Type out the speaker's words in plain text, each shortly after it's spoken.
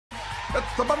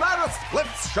It's the Banana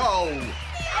Splits Show!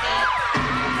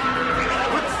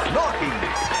 With Snorky!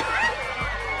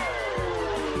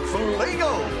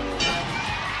 Fleegle!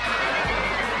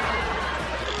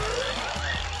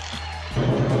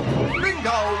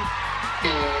 Bingo!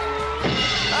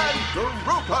 And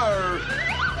Drooper!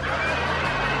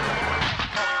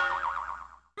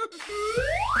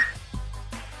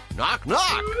 Knock,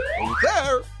 knock. Who's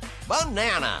there?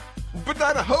 Banana.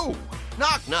 Banana who?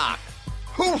 Knock, knock.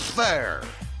 Who's there?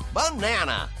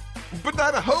 Banana.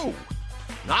 Banana who?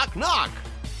 Knock, knock.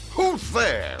 Who's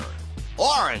there?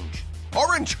 Orange.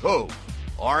 Orange who?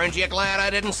 Orange, you glad I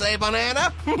didn't say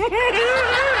banana?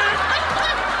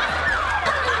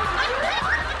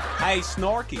 Hey,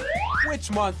 Snorky, which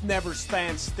month never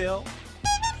stands still?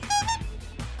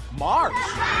 March.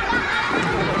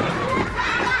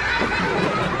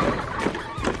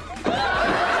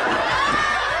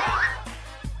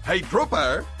 Hey,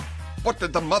 Drooper, what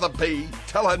did the mother bee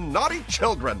tell her naughty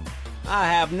children? I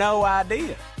have no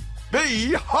idea.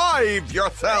 Behave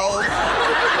yourselves!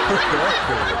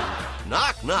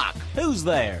 Knock, knock. Who's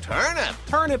there? Turnip.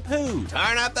 Turnip who?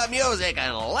 Turn up the music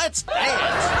and let's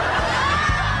dance.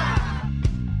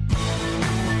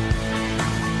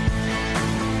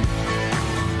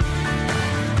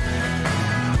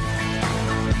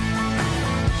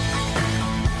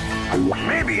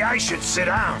 Maybe I should sit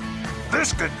down.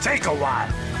 This could take a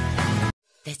while.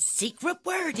 The secret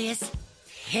word is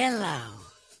hello.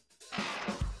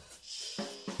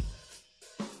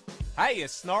 Hey,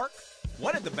 Snork,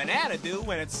 what did the banana do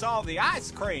when it saw the ice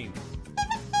cream?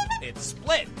 It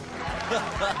split.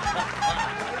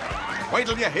 Wait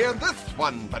till you hear this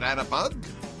one, Banana Bud.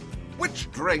 Which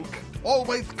drink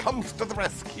always comes to the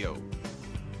rescue?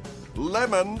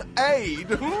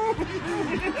 Lemonade.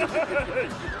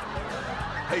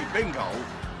 Hey, Bingo,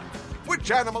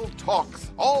 which animal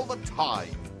talks all the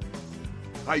time?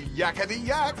 A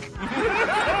yakety-yak.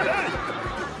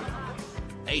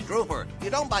 Hey, Drooper, you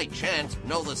don't by chance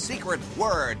know the secret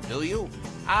word, do you?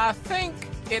 I think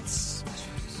it's...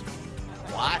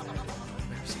 What?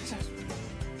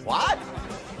 What?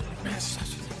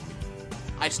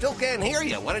 I still can't hear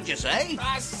you. What did you say?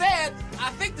 I said, I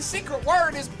think the secret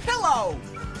word is pillow.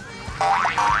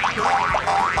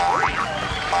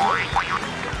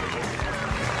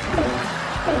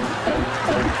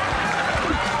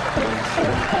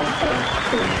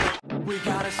 We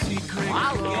got a secret.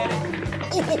 I'll get it.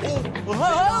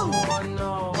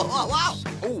 Oh, wow.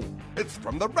 Oh, it's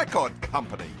from the record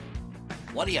company.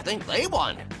 What do you think they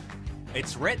want?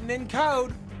 It's written in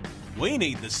code. We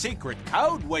need the secret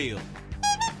code wheel.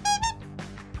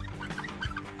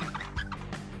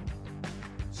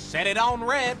 Set it on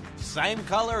red, same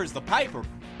color as the paper.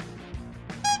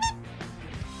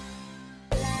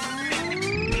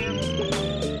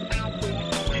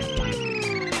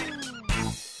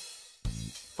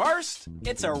 First,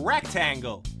 it's a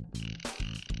rectangle.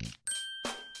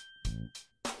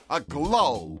 A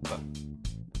globe.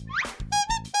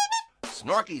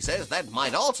 Snorky says that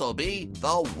might also be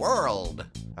the world.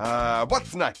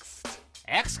 What's next?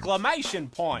 Exclamation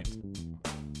point.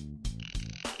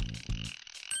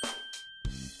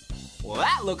 Well,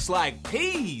 that looks like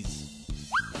peas.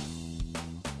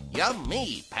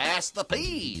 Yummy, pass the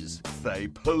peas. Say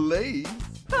please.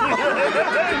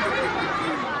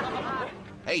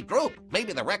 Hey, Droop,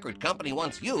 maybe the record company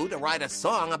wants you to write a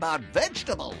song about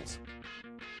vegetables.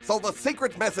 So the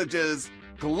secret message is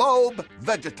globe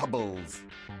vegetables.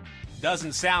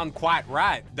 Doesn't sound quite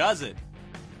right, does it?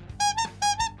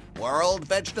 World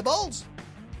vegetables?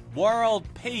 World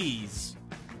peas.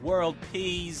 World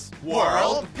peas.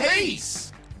 World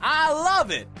peace. I love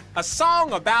it. A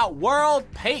song about world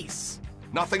peace.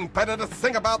 Nothing better to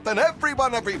sing about than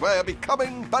everyone everywhere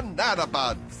becoming banana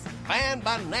buds.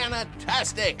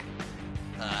 Fan-banana-tastic.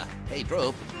 Hey,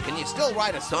 Droop, can you still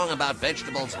write a song about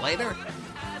vegetables later?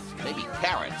 Maybe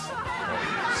carrots,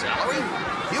 or celery,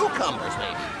 cucumbers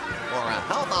maybe. Or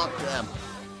how about,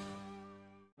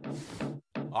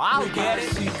 I'll get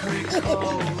it. Secret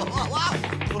code.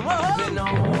 wow. No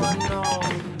one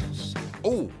knows.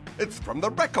 Oh, it's from the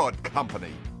record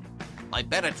company. I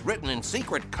bet it's written in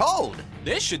secret code.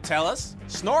 This should tell us.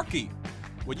 Snorky,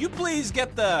 would you please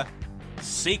get the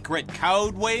secret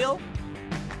code wheel?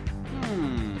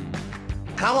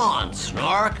 Come on,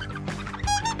 Snork.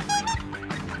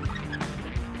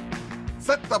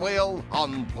 Set the wheel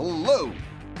on blue.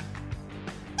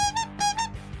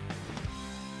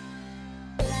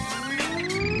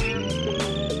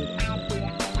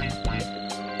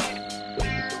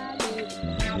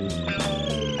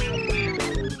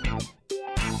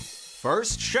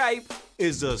 First shape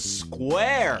is a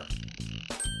square.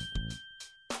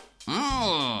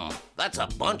 That's a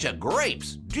bunch of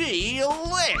grapes.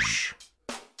 Delish!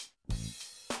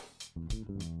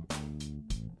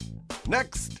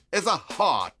 Next is a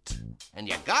heart. And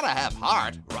you gotta have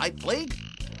heart, right, Fleegle?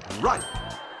 Right.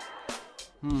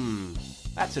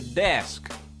 That's a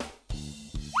desk.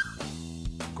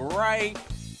 Grape.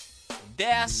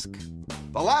 Desk.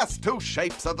 The last two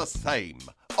shapes are the same.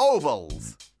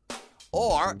 Ovals.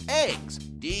 Or eggs.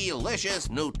 Delicious,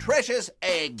 nutritious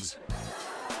eggs.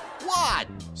 What?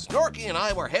 Snorky and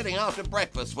I were heading out to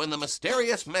breakfast when the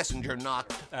mysterious messenger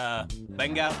knocked.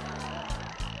 Bingo.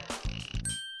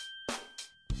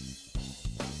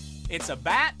 It's a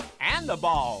bat and a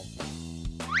ball.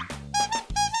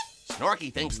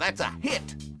 Snorky thinks that's a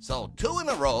hit, so 2 in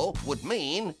a row would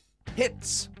mean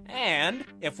hits. And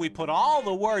if we put all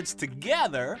the words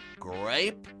together,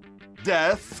 Grape,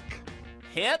 Desk.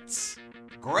 hits.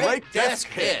 grape desk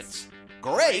hits.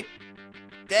 Grape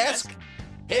desk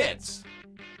hits.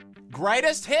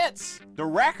 Greatest hits. The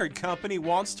record company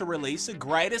wants to release a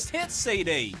greatest hits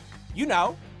CD. You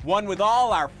know, one with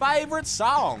all our favorite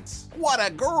songs. What a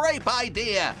grape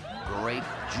idea! Grape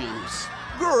juice,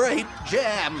 grape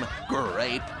jam,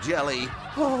 grape jelly.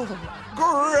 Oh,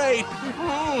 grape!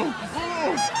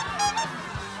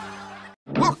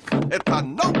 Look, it's a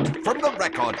note from the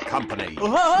record company.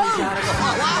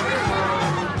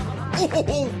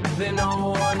 Then no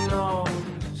one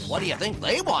knows. What do you think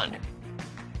they want?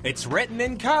 It's written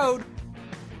in code.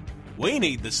 We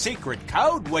need the secret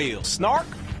code wheel, Snark.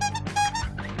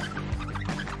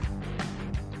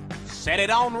 Set it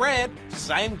on red,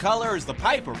 same color as the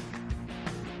paper.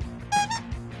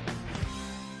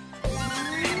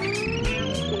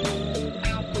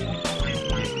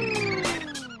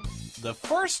 The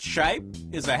first shape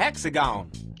is a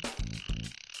hexagon.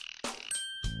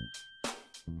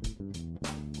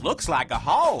 Looks like a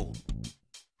hole.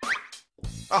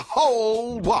 A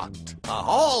whole what? A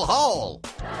whole hole.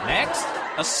 Next,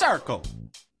 a circle.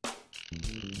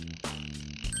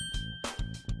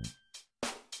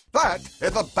 That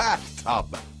is a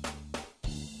bathtub.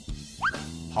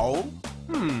 Hole?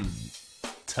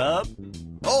 Tub?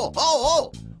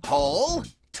 Oh, hole,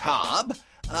 tub,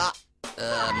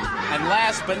 And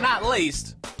last but not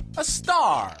least, a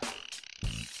star.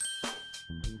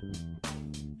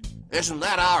 isn't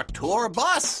that our tour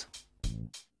bus?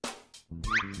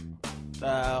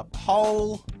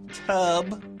 Whole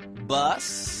tub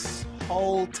bus.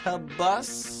 Whole tub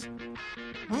bus.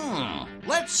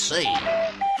 Let's see.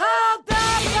 Hold the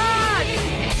bus!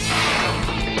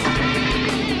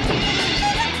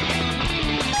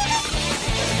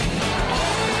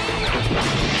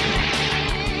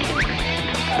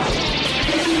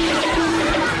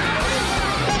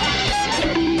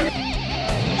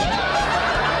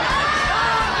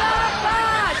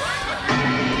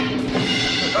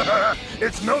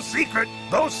 It's no secret,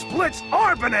 those splits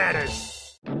are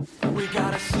bananas. We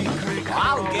got a secret.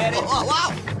 I'll get it. Oh,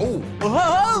 wow. Oh,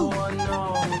 Whoa! one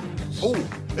knows. oh,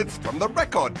 it's from the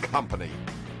record company.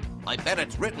 I bet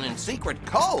it's written in secret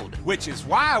code. Which is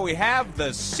why we have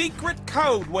the secret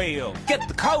code wheel. Get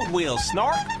the code wheel,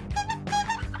 Snark.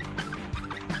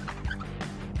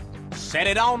 Set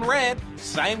it on red,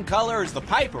 same color as the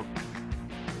paper.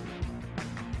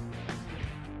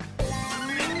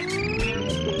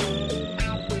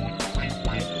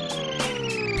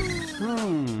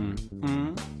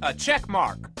 A check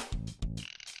mark.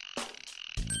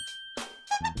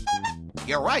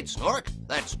 You're right, Snork.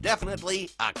 That's definitely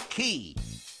a key.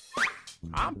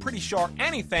 I'm pretty sure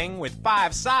anything with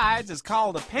 5 sides is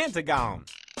called a pentagon.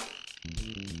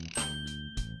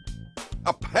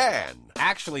 A pan.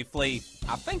 Actually, Flea,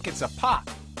 I think it's a pot.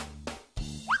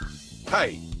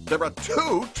 Hey, there are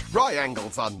 2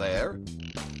 triangles on there.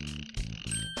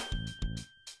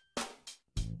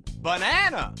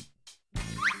 Banana.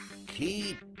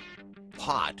 Key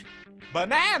pot.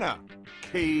 Banana.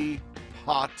 Key,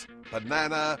 pot,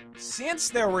 banana. Since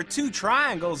there were 2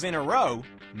 triangles in a row,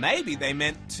 maybe they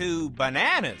meant 2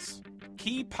 bananas.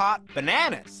 Key pot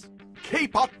bananas. Key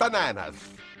pot bananas.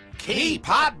 Key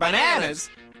pot bananas.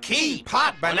 Key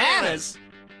pot bananas.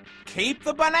 Keep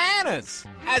the bananas,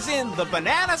 as in the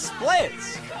banana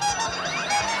splits.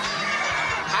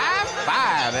 High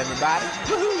five, everybody.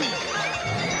 Woohoo!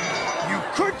 You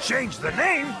could change the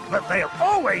name, but they'll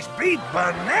always be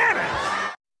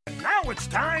bananas. And now it's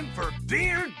time for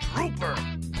Dear Drooper.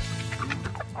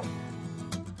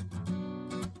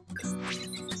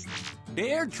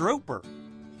 Dear Drooper,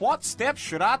 what steps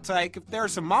should I take if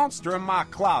there's a monster in my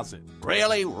closet?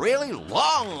 Really, really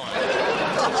long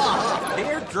one.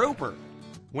 Dear Drooper,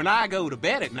 when I go to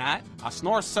bed at night, I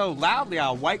snore so loudly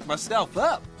I'll wake myself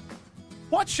up.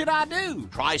 What should I do?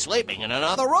 Try sleeping in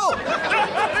another room.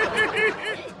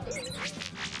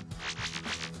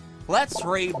 Let's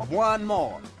read one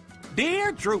more.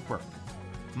 Dear Drooper,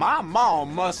 my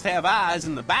mom must have eyes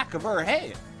in the back of her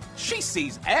head. She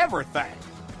sees everything.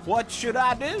 What should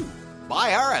I do?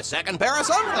 Buy her a second pair of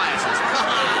sunglasses.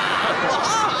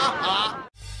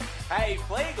 Hey,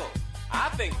 Fleegle, I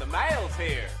think the mail's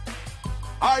here.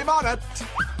 I'm on it.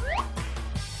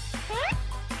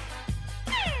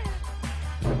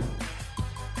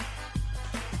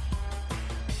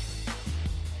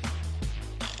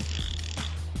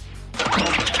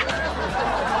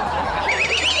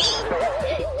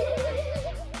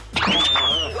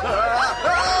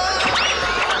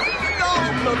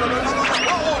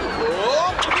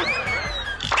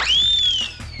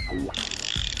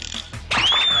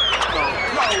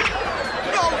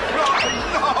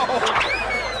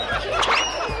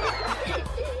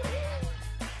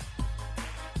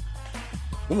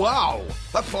 Wow,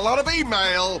 that's a lot of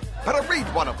email. Better read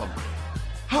one of them.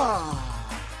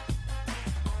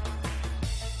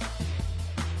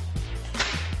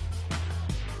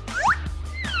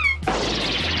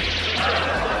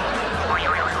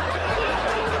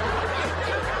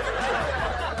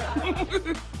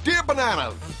 Dear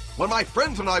Bananas, when my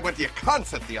friends and I went to your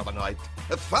concert the other night,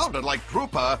 it sounded like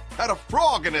Drooper had a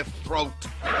frog in his throat.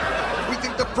 We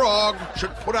think the frog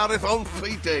should put out his own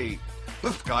CD.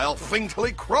 This guy'll sing till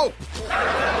he croaks.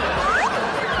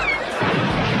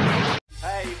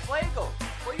 Hey, Fleegle,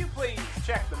 will you please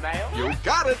check the mail? You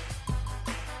got it.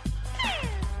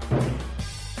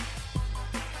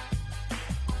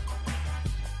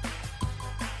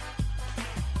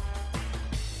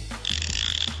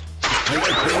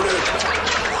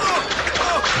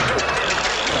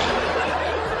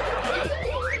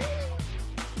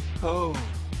 Oh.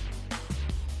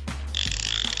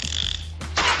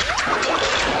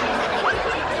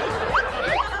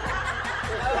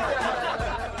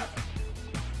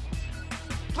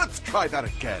 Let's try that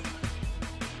again.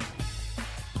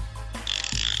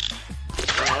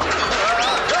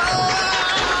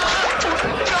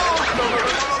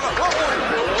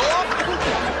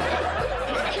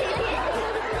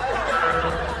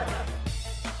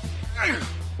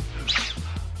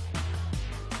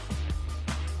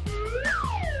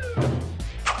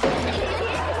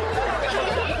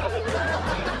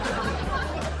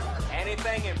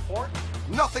 Anything important?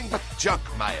 Nothing but junk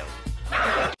mail.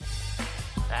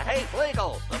 Hey,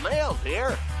 Fleegle, the mail's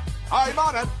here. I'm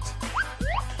on it.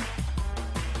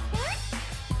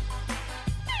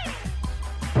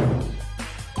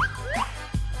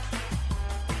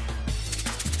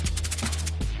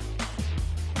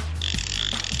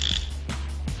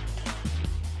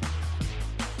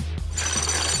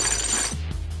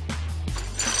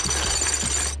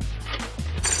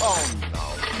 Oh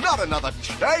no, not another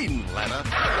chain letter.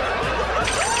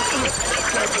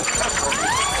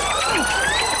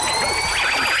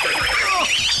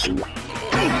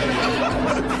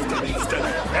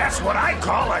 That's what I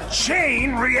call a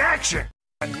chain reaction.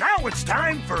 And now it's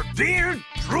time for Dear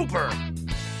Drooper.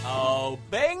 Oh,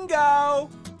 bingo!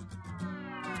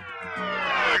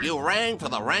 You rang for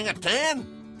the orangutan?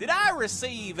 Did I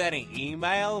receive any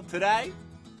email today?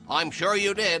 I'm sure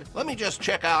you did. Let me just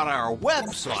check out our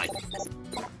website.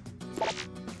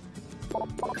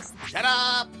 Shut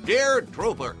up! Dear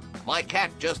Drooper, my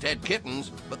cat just had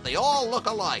kittens, but they all look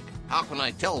alike. How can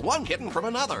I tell one kitten from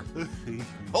another?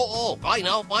 Oh, I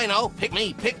know. Pick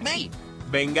me.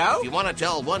 Bingo? If you want to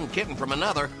tell one kitten from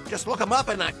another, just look them up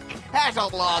in the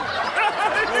catalog.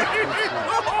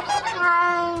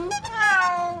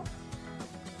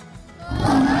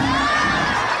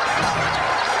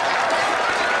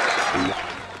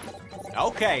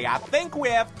 Okay, I think we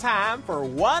have time for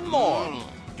one more.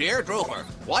 Dear Drooper,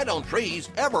 why don't trees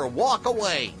ever walk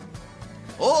away?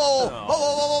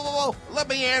 Oh, let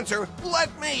me answer.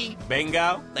 Let me.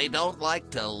 Bingo? They don't like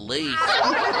to leave.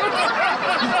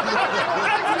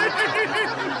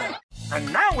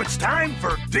 And now it's time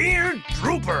for Dear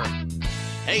Drooper.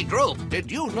 Hey, Droop,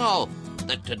 did you know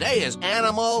that today is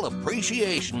Animal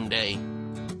Appreciation Day?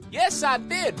 Yes, I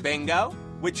did, Bingo.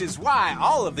 Which is why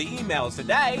all of the emails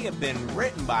today have been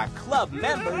written by club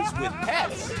members with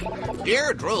pets.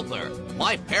 Dear Drooper,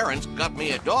 my parents got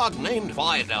me a dog named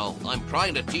Fido. I'm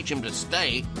trying to teach him to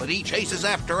stay, but he chases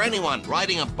after anyone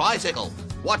riding a bicycle.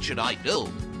 What should I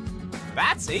do?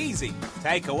 That's easy.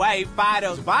 Take away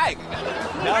Fido's bike.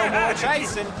 No more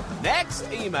chasing.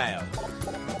 Next email.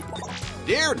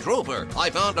 Dear Drooper,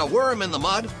 I found a worm in the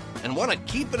mud and want to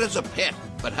keep it as a pet,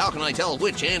 but how can I tell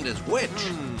which end is which?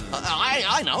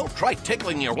 I know. Try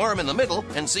tickling your worm in the middle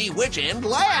and see which end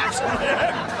laughs.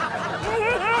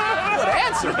 Good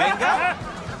answer, Bingo.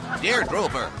 Dear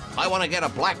Drooper, I want to get a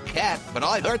black cat, but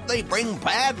I heard they bring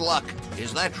bad luck.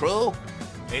 Is that true?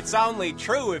 It's only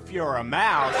true if you're a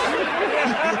mouse.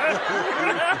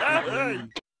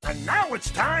 And now it's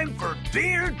time for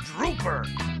Dear Drooper.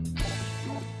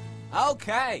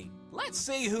 Okay, let's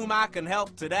see whom I can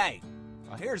help today.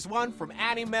 Well, here's one from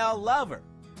Animal Lover.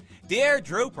 Dear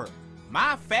Drooper,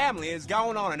 my family is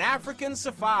going on an African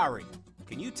safari.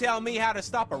 Can you tell me how to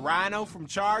stop a rhino from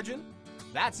charging?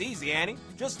 That's easy, Annie.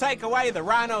 Just take away the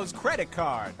rhino's credit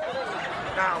card.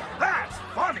 Now that's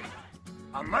funny.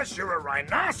 Unless you're a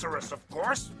rhinoceros, of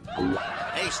course.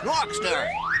 Hey, Snorkster,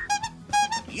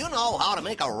 do you know how to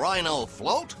make a rhino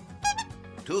float?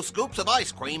 2 scoops of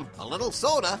ice cream, a little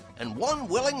soda, and 1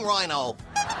 willing rhino.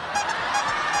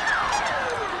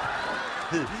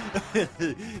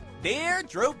 Dear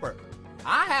Drooper,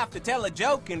 I have to tell a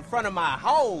joke in front of my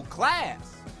whole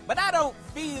class, but I don't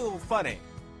feel funny.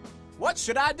 What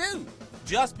should I do?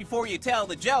 Just before you tell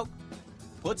the joke,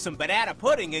 put some banana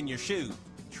pudding in your shoe.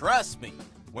 Trust me,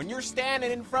 when you're standing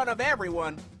in front of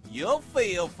everyone, you'll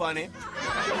feel funny.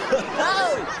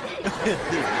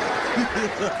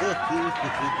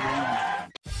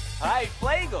 Hey,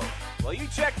 Fleegle, will you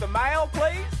check the mail,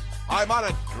 please? I'm on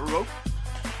it, Droop.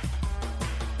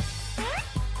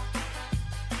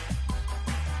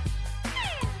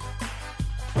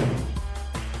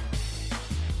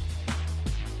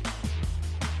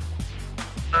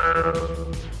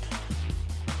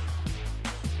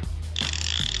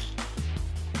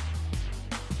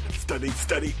 Steady,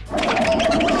 steady.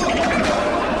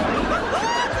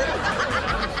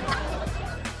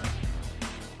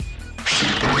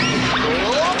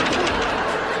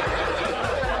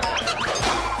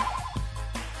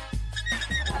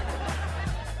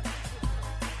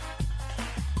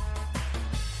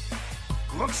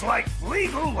 Looks like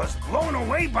Fleegle was blown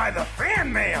away by the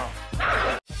fan mail.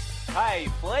 Hey,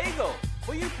 Fleegle,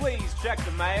 will you please check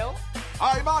the mail?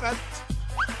 I'm on it.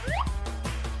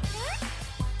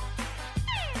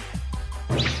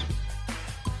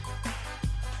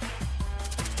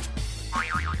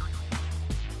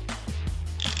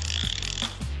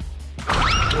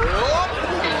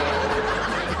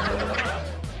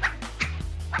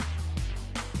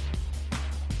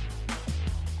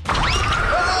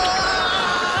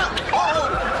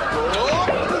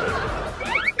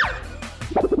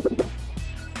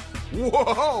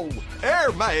 Whoa!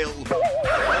 Airmail!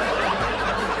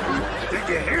 Did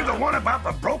you hear the one about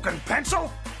the broken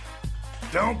pencil?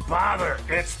 Don't bother,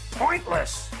 it's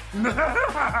pointless.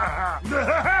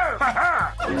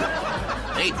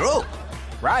 Hey, Droop,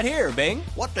 Right here, Bing.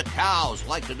 what do cows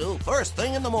like to do first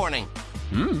thing in the morning?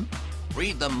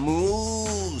 Read the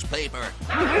moose paper.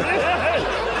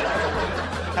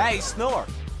 Hey, Snork,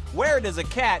 where does a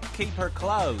cat keep her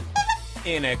clothes?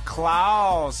 In a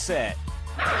closet.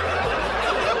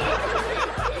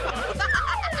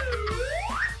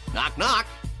 Knock, knock.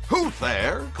 Who's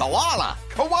there? Koala.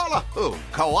 Koala who?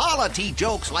 Koala-ty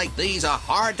jokes like these are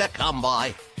hard to come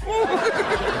by.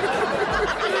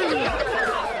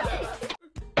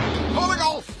 Calling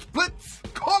all splits!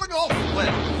 Calling all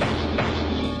splits!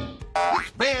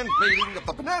 This band meeting of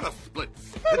the Banana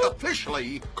Splits is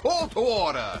officially called to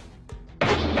order.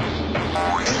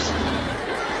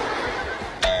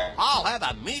 I'll have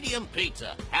a medium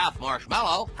pizza, half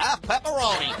marshmallow, half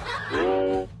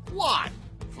pepperoni. What?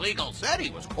 Fleegle said he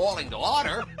was calling to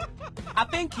order. I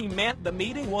think he meant the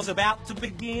meeting was about to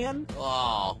begin.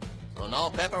 Oh, so no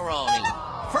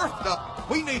pepperoni. First up,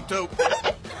 we need to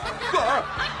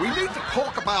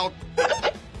talk about...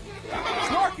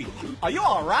 Snorky, are you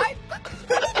all right?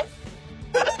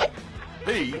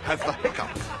 He has the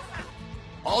hiccups.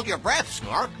 Hold your breath,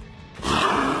 Snork.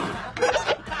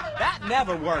 That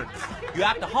never works. You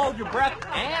have to hold your breath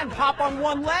and hop on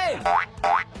one leg.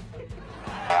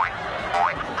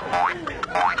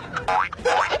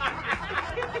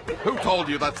 Who told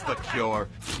you that's the cure?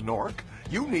 Snork,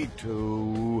 you need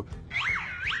to...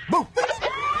 move!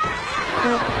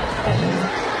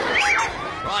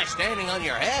 Try standing on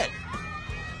your head.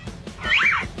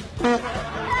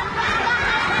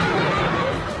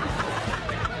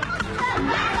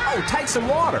 Oh, take some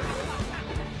water.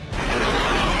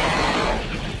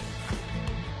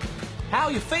 How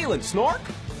you feeling, Snork?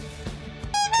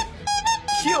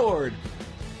 Cured.